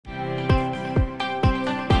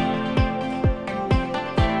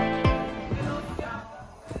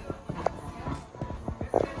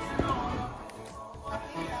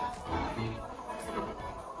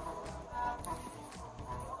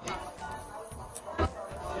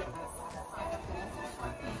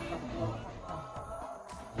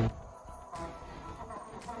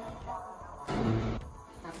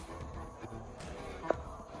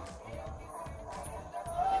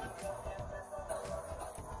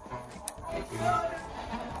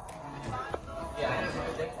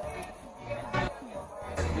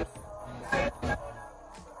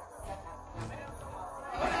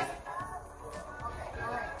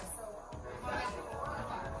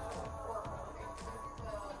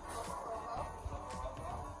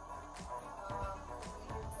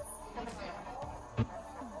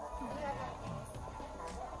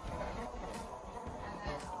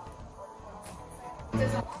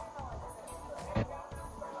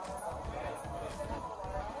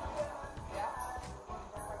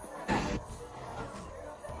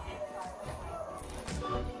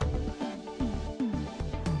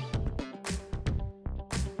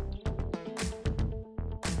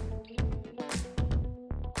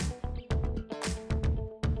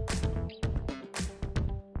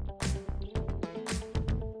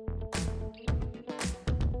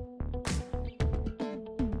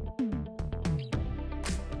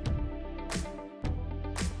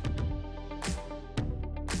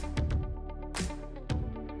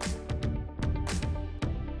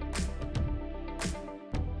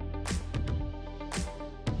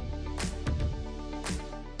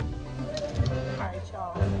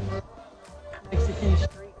Mexican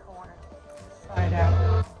street corner, side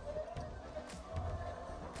out.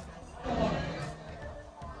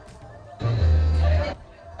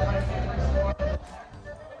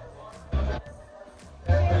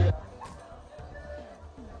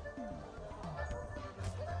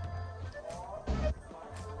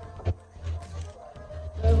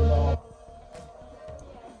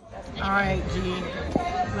 All right, G,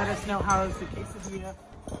 let us know how is the quesadilla.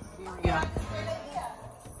 Here we go.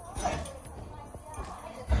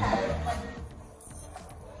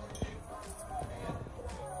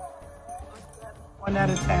 1 out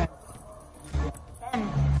of 10. 10.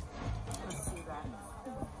 Let's see that.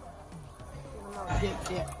 Give a little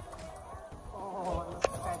dip. Oh, look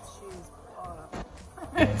at that cheese. Oh.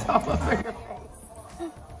 It's all over your face.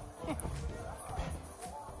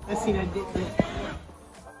 Let's see that dip.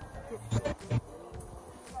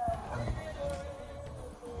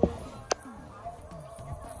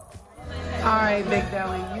 All right, Big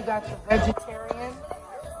Belly, you got your vegetarian.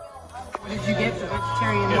 What did you get? The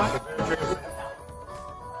vegetarian what?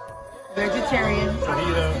 Vegetarian.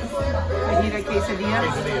 Fajita quesadilla.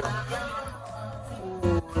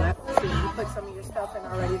 Ooh, let's see. You put some of your stuff in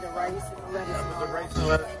already, the rice and the lettuce.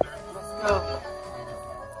 Let's go.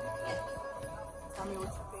 Tell me what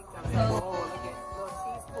you think of it. Oh, look at little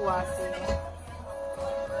cheese pool I see.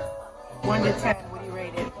 1 to 10, what do you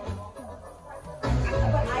rate it? I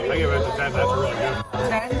give it a 10. That's really good.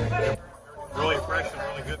 10? Yep. Really fresh and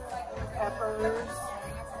really good. Peppers.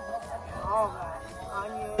 All that.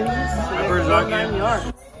 Onions. Peppers,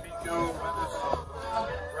 onions, pico, lettuce,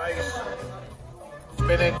 rice,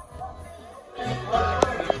 spinach.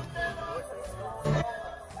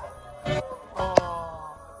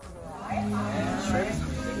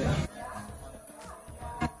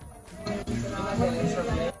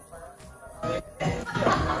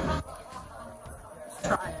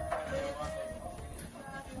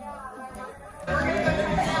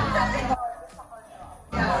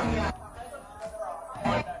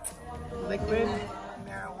 Liquid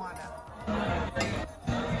marijuana.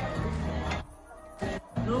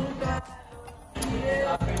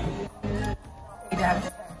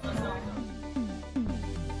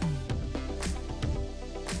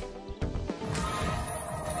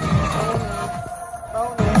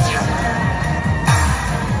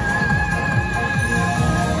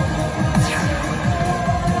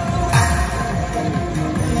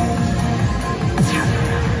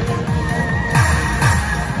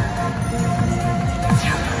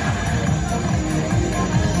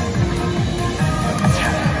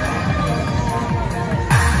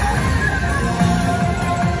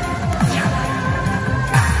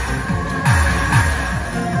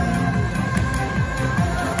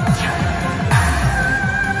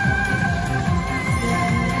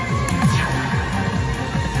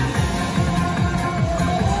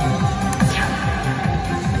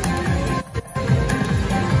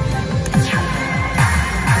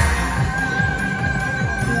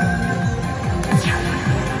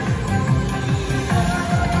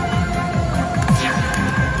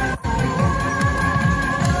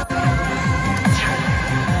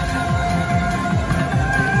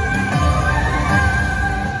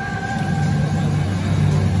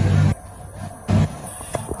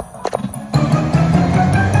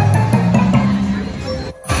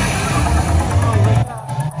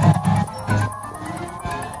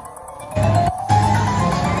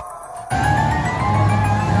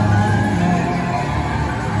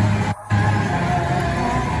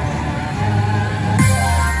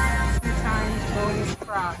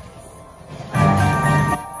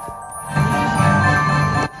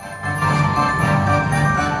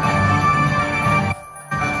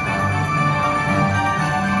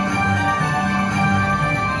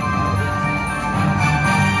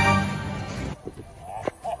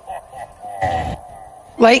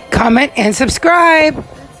 Like, comment, and subscribe.